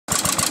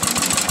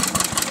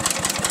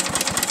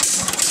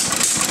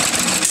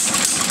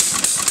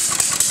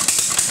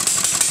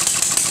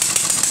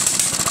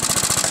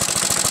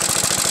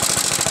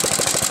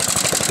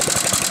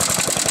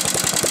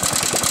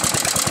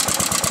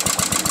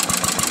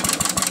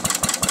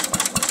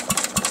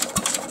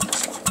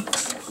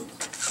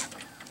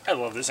I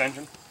love this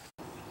engine.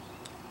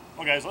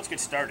 Well guys, let's get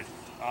started.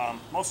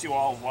 Most of you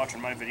all watching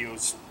my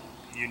videos,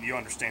 you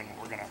understand what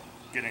we're going to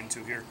get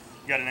into here.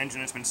 You got an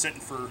engine that's been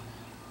sitting for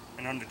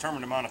an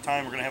undetermined amount of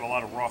time. We're going to have a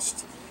lot of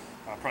rust,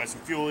 probably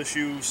some fuel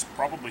issues,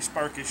 probably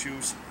spark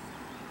issues,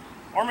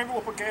 or maybe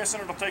we'll put gas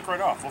in it, it'll take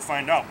right off. We'll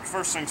find out. But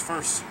first things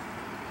first,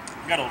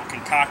 we got a little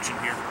concoction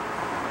here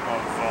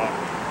of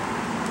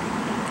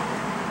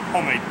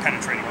homemade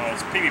penetrating oil.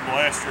 It's PB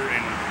Blaster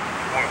and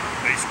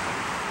oil, basically.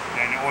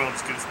 And the oil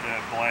just gives the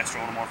blaster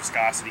a little more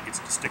viscosity, gets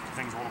it to stick to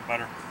things a little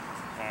better.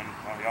 And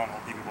well, y'all know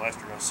what PB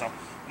Blaster does. So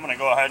I'm going to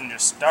go ahead and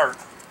just start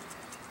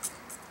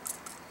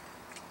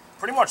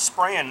pretty much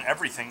spraying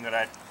everything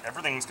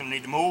everything's going to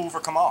need to move or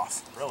come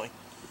off, really.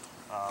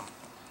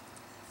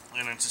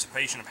 In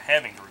anticipation of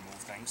having to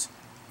remove things.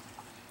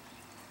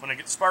 When I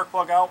get the spark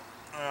plug out,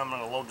 I'm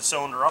going to load the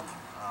cylinder up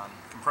on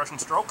compression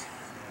stroke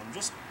and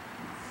just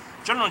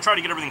generally try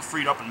to get everything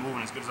freed up and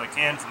moving as good as I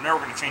can. From there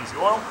we're going to change the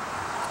oil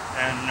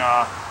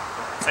and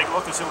take a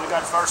look and see what we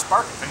got as far as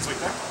spark and things like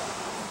that.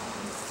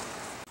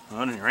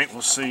 Well, at any rate,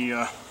 we'll see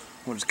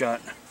what it's got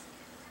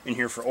in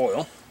here for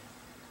oil.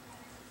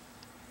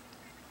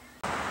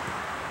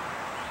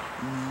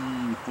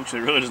 Which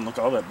it really doesn't look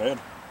all that bad.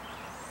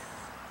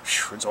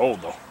 Whew, it's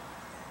old though,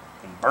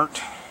 and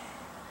burnt.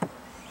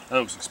 I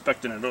was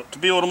expecting it to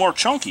be a little more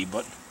chunky,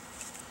 but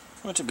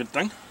that's a good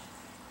thing.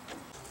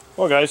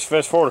 Well guys,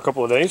 fast forward a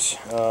couple of days.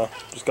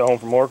 Just got home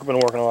from work. I've been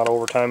working a lot of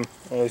overtime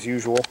as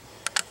usual.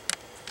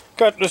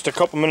 Got just a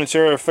couple minutes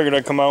here. I figured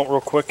I'd come out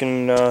real quick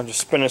and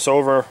just spin this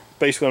over.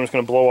 Basically I'm just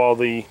going to blow all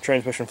the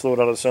transmission fluid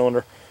out of the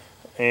cylinder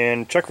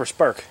and check for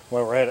spark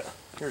while we're at it.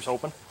 Here's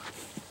hoping.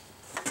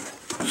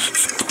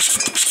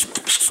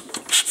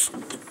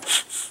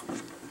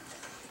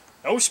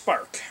 No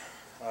spark.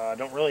 I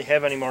don't really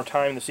have any more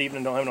time this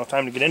evening. Don't have enough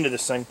time to get into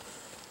this thing.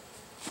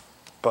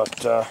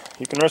 But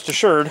you can rest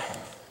assured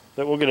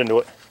that we'll get into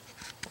it.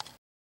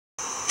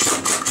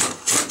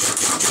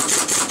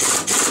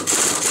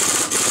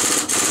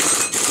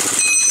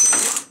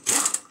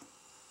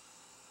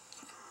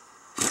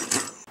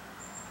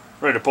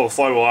 Ready to pull the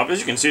flywheel off. As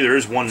you can see, there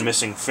is one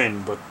missing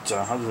fin, but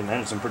other than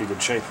that, it's in pretty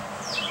good shape.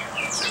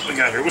 Let's see what we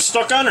got here. It was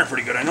stuck on there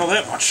pretty good, I know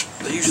that much.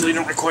 They usually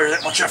don't require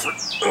that much effort.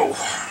 Oh.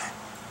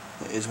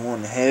 It is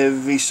one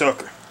heavy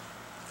sucker.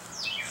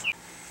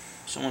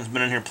 Someone's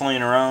been in here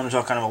playing around. There's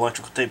all kind of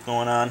electrical tape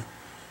going on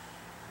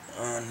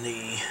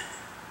the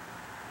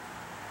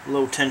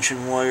low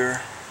tension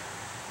wire.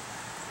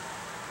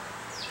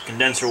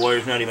 Condenser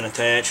wire's not even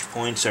attached.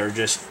 Points are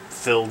just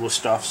filled with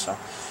stuff, so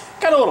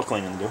got a little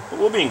cleaning to do, but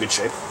we'll be in good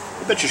shape.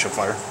 I bet you she'll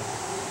fire.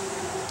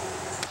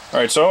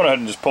 Alright, so I went ahead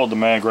and just pulled the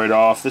mag right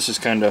off. This is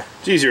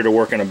it's easier to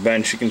work on a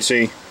bench. You can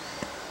see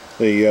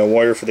the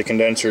wire for the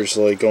condenser is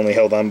like only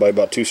held on by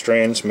about 2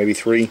 strands, maybe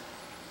 3.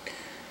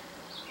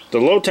 The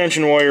low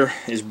tension wire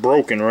is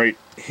broken right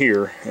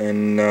here,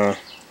 and I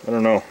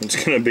don't know, it's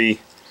going to be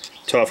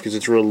tough because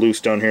it's real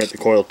loose down here at the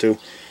coil too.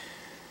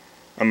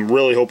 I'm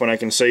really hoping I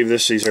can save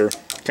this. These are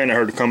kind of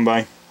hard to come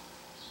by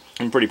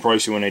and pretty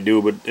pricey when they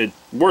do, but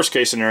worst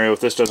case scenario, if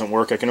this doesn't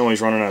work, I can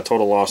always run it on a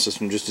total loss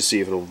system just to see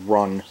if it'll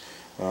run,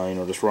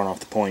 just run off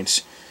the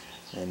points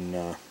and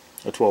a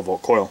 12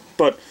 volt coil.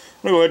 But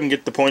I'm going to go ahead and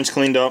get the points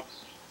cleaned up,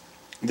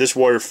 this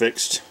wire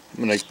fixed.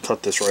 I'm going to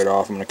cut this right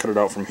off. I'm going to cut it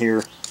out from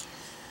here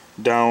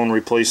down,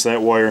 replace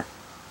that wire.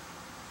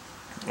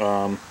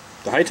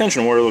 The high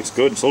tension wire looks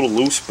good. It's a little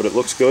loose, but it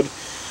looks good.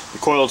 The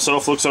coil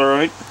itself looks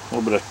alright. A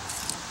little bit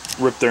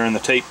of rip there in the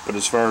tape, but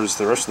as far as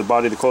the rest of the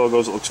body of the coil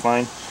goes, it looks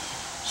fine.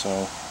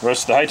 So the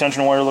rest of the high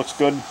tension wire looks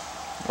good.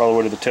 All the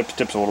way to the tip. The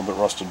tip's a little bit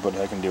rusted, but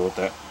I can deal with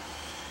that.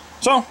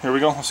 So here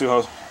we go. Let's see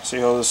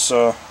how this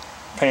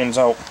pans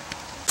out.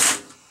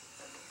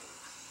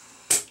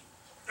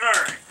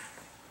 Alright.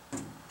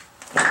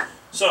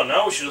 So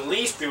now we should at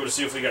least be able to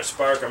see if we got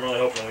spark. I'm really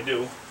hoping we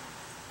do.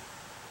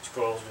 This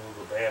coil's a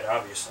little bit bad,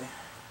 obviously.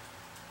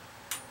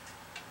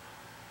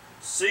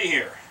 Let's see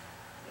here.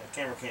 The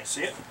camera can't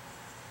see it.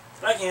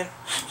 But I can.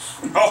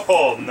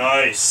 Oh,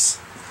 nice.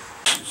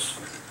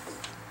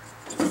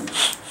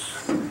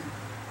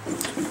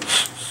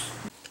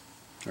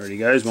 Alrighty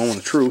guys, moment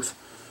of truth.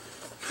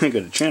 I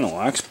got a channel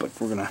locks, but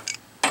we're gonna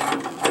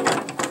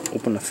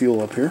open the fuel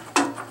up here.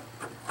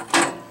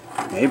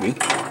 Maybe.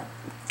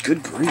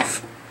 Good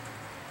grief.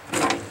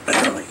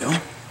 There we go.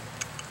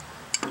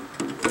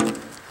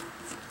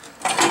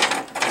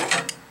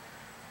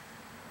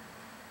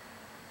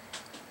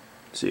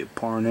 See it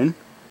pouring in.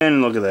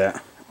 And look at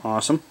that.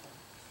 Awesome.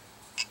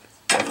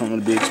 Definitely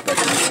to be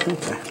expected.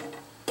 Okay.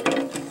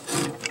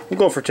 We'll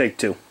go for take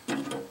 2.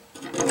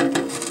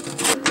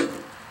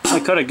 I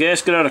cut a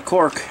gasket out of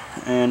cork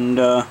and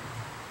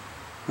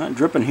not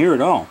dripping here at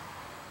all.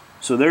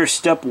 So there's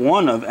step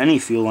 1 of any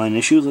fuel line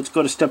issues. Let's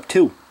go to step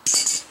 2.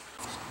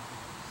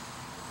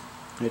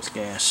 It's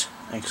gas.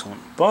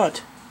 Excellent.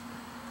 But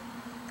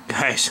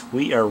guys,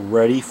 we are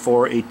ready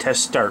for a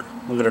test start.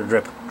 Look at our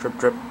drip. Drip,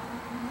 drip.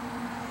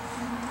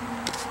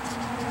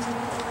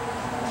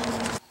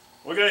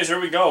 Well guys, here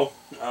we go.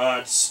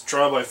 It's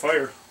trial by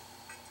fire.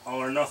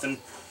 All or nothing.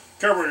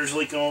 Carburetor's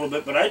leaking a little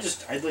bit, but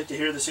I'd like to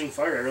hear this thing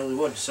fire. I really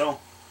would.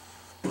 So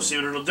we'll see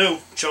what it'll do.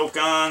 Choke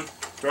on,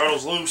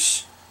 throttle's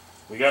loose.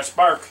 We got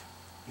spark.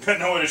 Got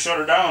no way to shut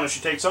her down if she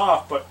takes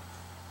off, but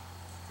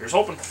here's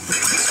hoping.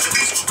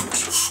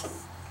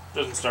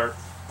 Doesn't start.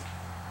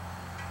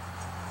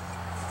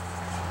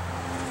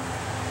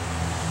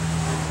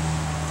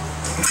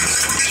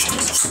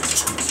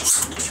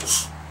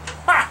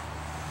 Ha!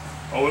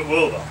 Oh, it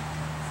will though.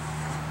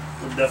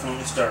 It'll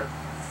definitely start.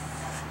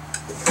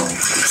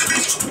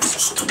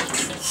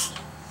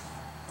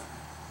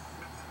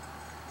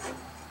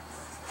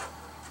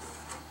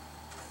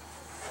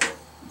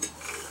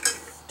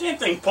 Damn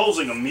thing pulls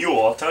like a mule,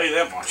 I'll tell you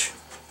that much.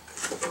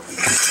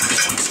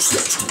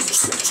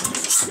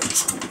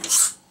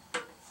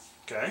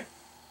 Okay.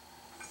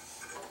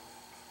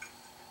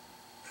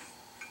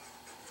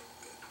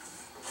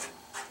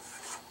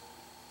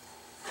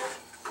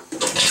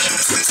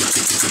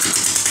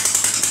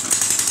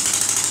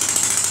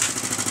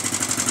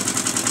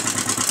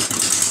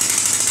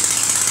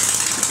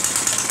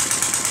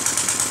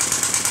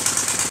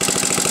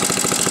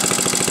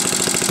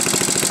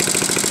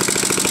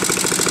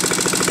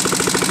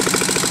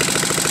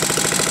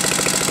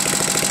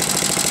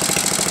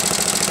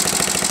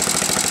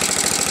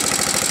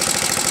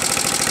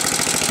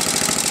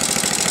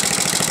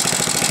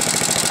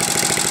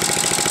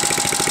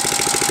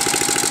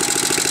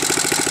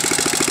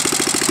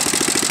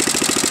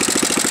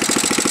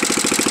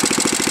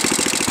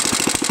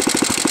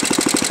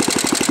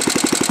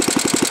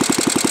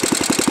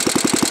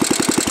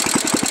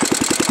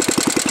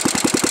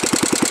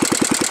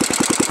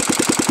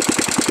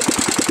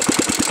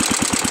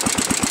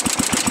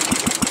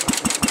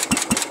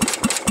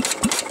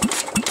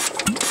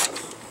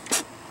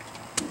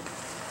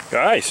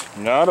 Guys,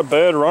 not a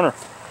bad runner.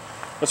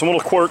 Got some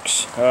little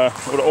quirks.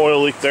 Little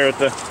oil leak there at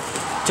the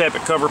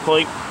tappet cover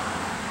plate.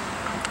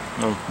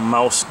 No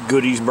mouse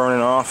goodies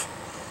burning off.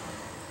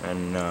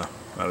 And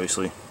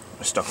obviously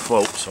I stuck a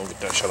float, so we'll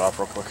get that shut off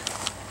real quick.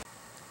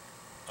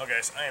 Okay,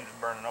 guys, I am just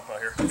burning up out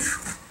here.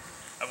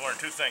 I've learned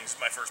two things.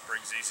 My first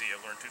Briggs ZZ.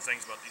 I've learned two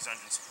things about these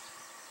engines.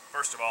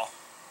 First of all,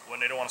 when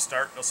they don't want to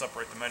start, they'll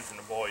separate the men from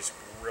the boys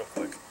real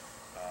quick.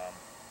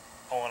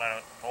 Pulling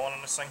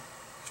on this thing,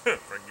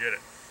 forget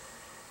it.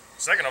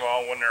 Second of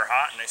all, when they're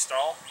hot and they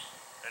stall,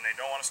 and they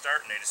don't want to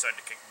start, and they decide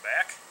to kick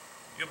back,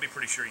 you'll be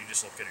pretty sure you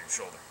dislocated your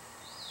shoulder.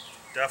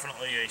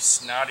 Definitely a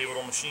snotty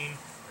little machine,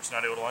 or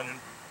snotty little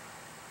engine.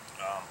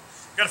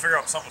 Got to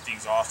figure out something with the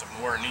exhaust. I've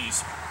been wearing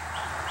these.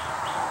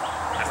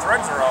 The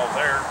threads are all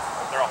there,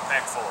 but they're all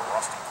packed full of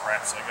rust and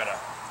crap, so I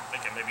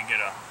think I maybe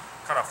get a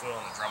cutoff wheel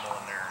and a Dremel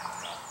in there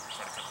and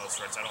try to cut those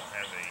threads. I don't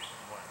have a,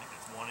 I think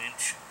it's 1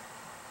 inch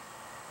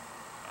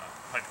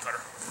pipe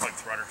cutter, pipe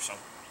threader, so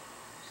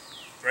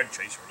thread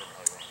chaser, whatever the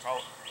hell you want to call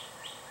it.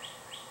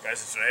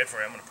 Guys, that's what I had for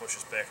you. I'm going to push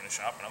this back in the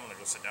shop, and I'm going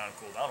to go sit down and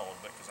cool down a little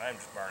bit because I am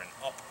just burning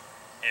up.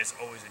 As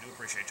always, I do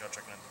appreciate y'all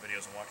checking out the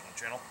videos and watching the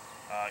channel.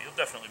 You'll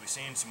definitely be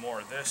seeing some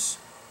more of this.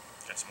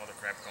 Got some other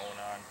crap going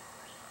on.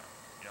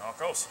 You know how it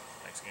goes.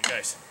 Thanks again,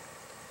 guys.